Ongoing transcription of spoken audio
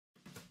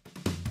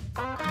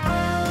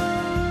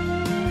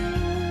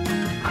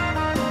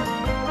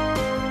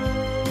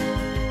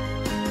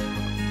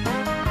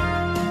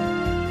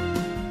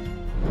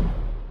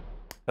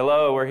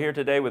Hello, we're here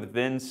today with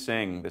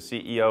Singh, the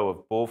CEO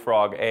of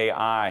Bullfrog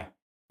AI.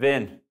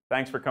 Vin,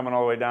 thanks for coming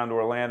all the way down to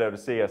Orlando to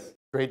see us.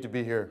 Great to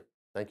be here.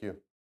 Thank you.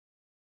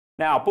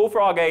 Now,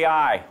 Bullfrog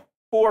AI,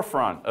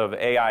 forefront of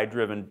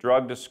AI-driven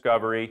drug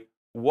discovery.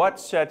 What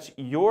sets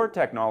your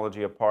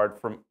technology apart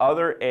from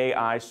other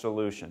AI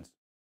solutions?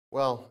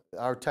 Well,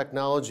 our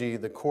technology,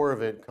 the core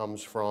of it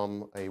comes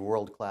from a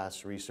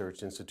world-class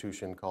research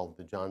institution called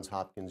the Johns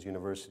Hopkins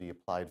University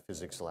Applied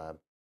Physics Lab.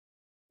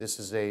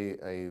 This is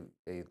a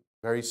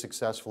very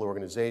successful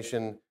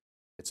organization.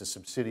 It's a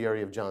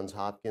subsidiary of Johns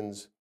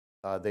Hopkins.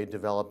 They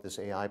developed this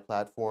AI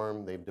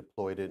platform. They've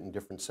deployed it in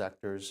different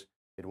sectors.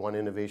 It won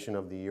Innovation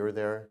of the Year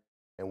there.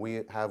 And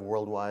we have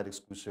worldwide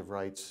exclusive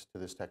rights to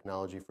this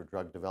technology for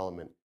drug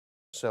development.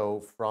 So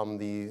from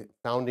the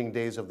founding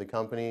days of the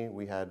company,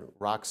 we had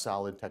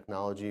rock-solid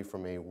technology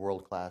from a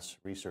world-class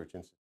research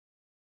institute.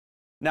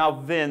 Now,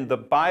 Vin, the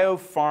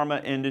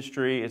biopharma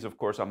industry is, of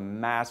course, a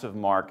massive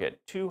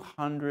market.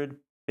 $200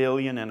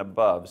 billion and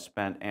above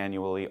spent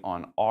annually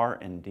on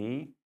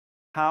R&D.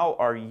 How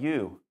are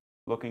you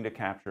looking to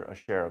capture a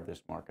share of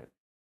this market?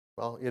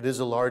 Well, it is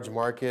a large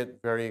market,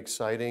 very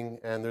exciting,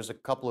 and there's a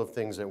couple of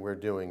things that we're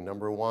doing.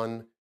 Number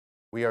one,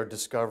 we are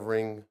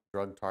discovering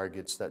drug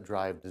targets that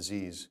drive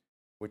disease,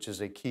 which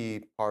is a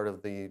key part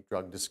of the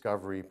drug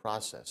discovery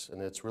process,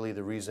 and it's really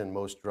the reason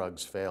most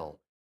drugs fail.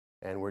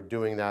 And we're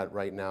doing that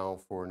right now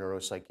for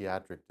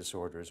neuropsychiatric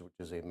disorders, which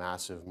is a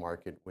massive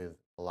market with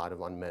a lot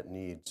of unmet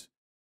needs.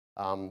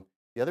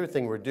 The other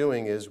thing we're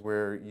doing is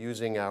we're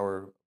using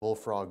our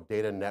Bullfrog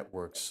data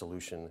network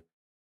solution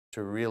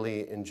to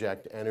really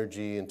inject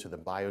energy into the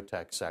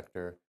biotech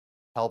sector,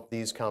 help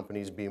these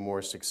companies be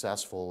more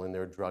successful in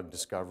their drug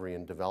discovery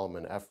and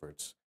development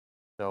efforts.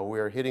 So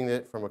we're hitting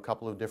it from a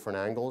couple of different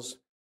angles,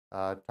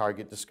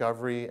 target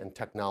discovery and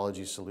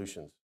technology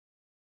solutions.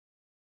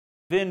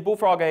 Vin,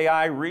 Bullfrog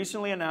AI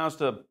recently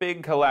announced a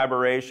big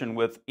collaboration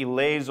with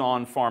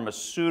Revolutionizing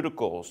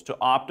Pharmaceuticals to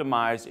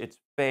optimize its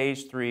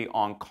phase 3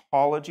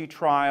 oncology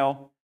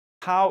trial.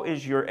 How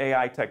is your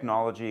AI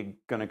technology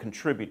going to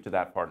contribute to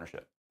that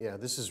partnership? Yeah,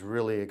 this is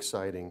really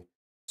exciting.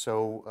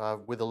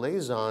 So with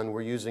Revolutionizing,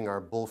 we're using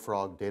our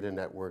Bullfrog data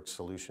network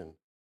solution.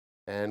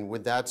 And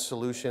with that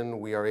solution,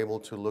 we are able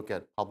to look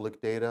at public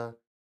data,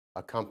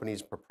 a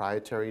company's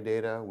proprietary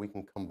data. We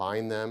can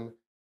combine them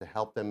to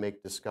help them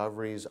make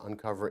discoveries,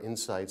 uncover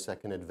insights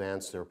that can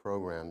advance their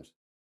programs.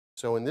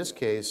 So in this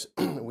case,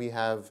 we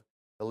have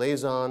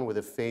Revolutionizing with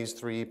a phase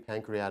 3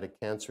 pancreatic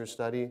cancer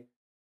study.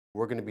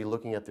 We're going to be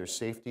looking at their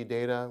safety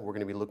data. We're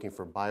going to be looking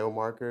for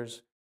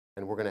biomarkers,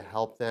 and we're going to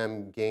help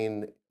them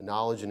gain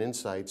knowledge and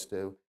insights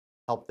to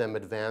help them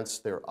advance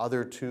their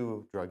other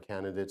 2 drug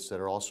candidates that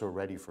are also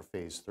ready for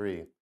phase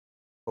 3.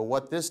 But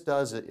what this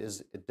does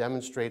is it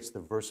demonstrates the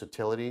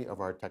versatility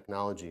of our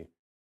technology.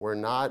 We're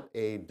not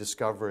a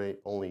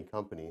discovery-only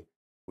company.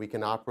 We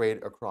can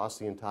operate across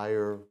the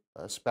entire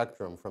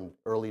spectrum from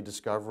early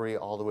discovery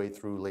all the way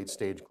through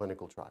late-stage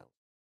clinical trials.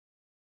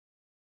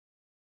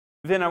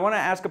 Vin, I want to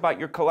ask about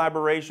your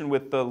collaboration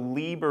with the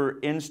Lieber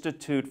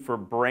Institute for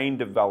Brain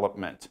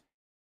Development.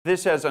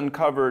 This has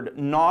uncovered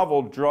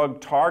novel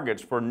drug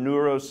targets for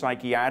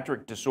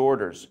neuropsychiatric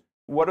disorders.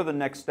 What are the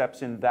next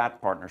steps in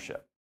that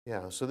partnership?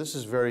 Yeah, so this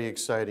is very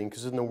exciting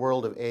because in the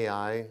world of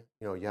AI,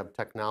 you have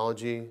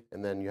technology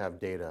and then you have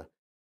data.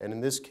 And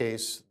in this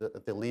case,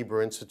 the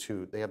Lieber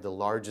Institute, they have the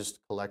largest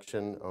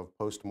collection of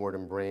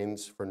post-mortem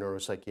brains for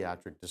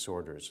neuropsychiatric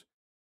disorders.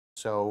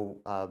 So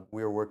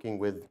we are working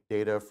with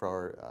data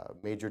for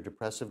major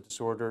depressive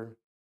disorder,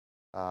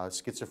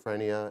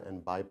 schizophrenia,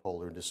 and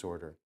bipolar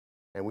disorder.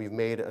 And we've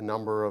made a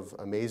number of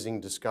amazing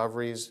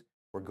discoveries.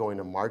 We're going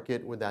to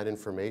market with that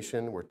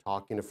information. We're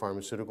talking to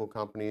pharmaceutical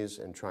companies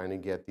and trying to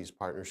get these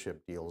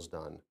partnership deals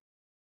done.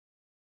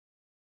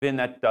 Vin,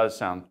 that does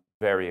sound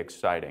very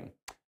exciting.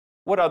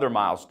 What other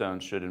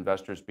milestones should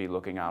investors be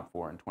looking out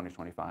for in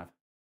 2025?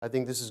 I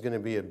think this is going to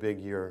be a big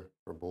year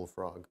for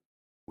Bullfrog.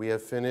 We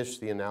have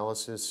finished the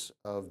analysis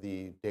of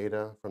the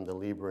data from the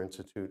Lieber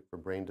Institute for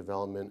Brain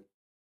Development.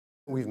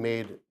 We've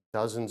made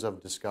dozens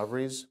of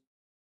discoveries,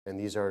 and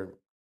these are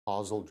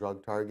causal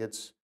drug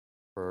targets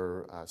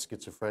for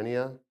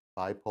schizophrenia,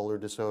 bipolar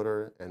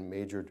disorder, and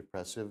major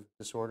depressive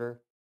disorder.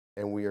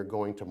 And we are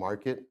going to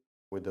market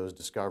with those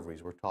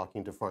discoveries. We're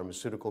talking to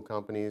pharmaceutical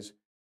companies.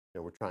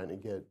 We're trying to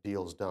get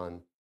deals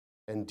done.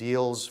 And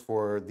deals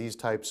for these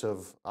types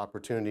of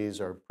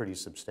opportunities are pretty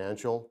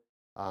substantial.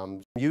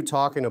 You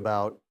talking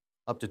about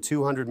up to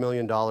 $200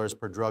 million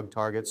per drug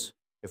targets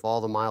if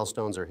all the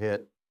milestones are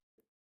hit.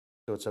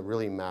 So it's a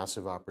really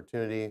massive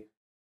opportunity.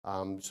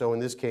 So in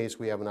this case,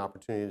 we have an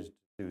opportunity to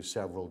do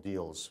several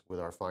deals with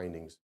our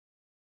findings.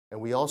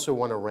 And we also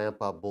want to ramp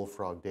up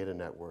Bullfrog data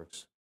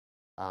networks.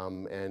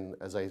 And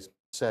as I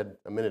said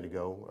a minute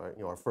ago,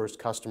 our first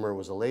customer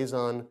was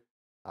Revolutionizing.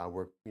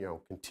 We're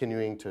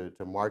continuing to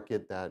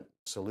market that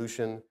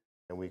solution,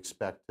 and we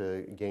expect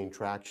to gain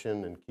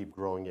traction and keep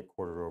growing it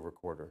quarter over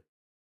quarter.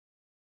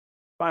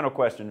 Final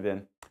question,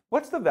 Vin.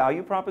 What's the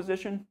value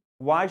proposition?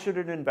 Why should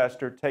an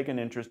investor take an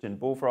interest in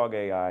Bullfrog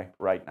AI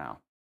right now?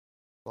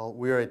 Well,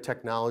 we're a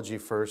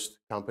technology-first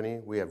company.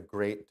 We have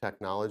great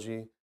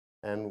technology,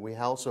 and we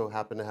also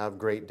happen to have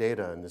great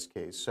data in this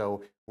case.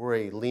 So we're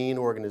a lean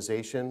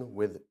organization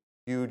with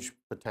huge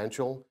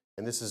potential,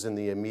 and this is in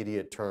the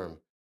immediate term.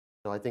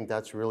 So I think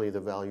that's really the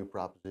value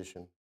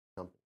proposition.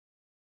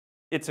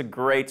 It's a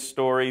great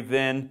story,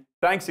 Vin.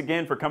 Thanks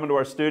again for coming to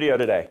our studio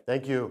today.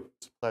 Thank you.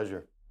 It's a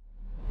pleasure.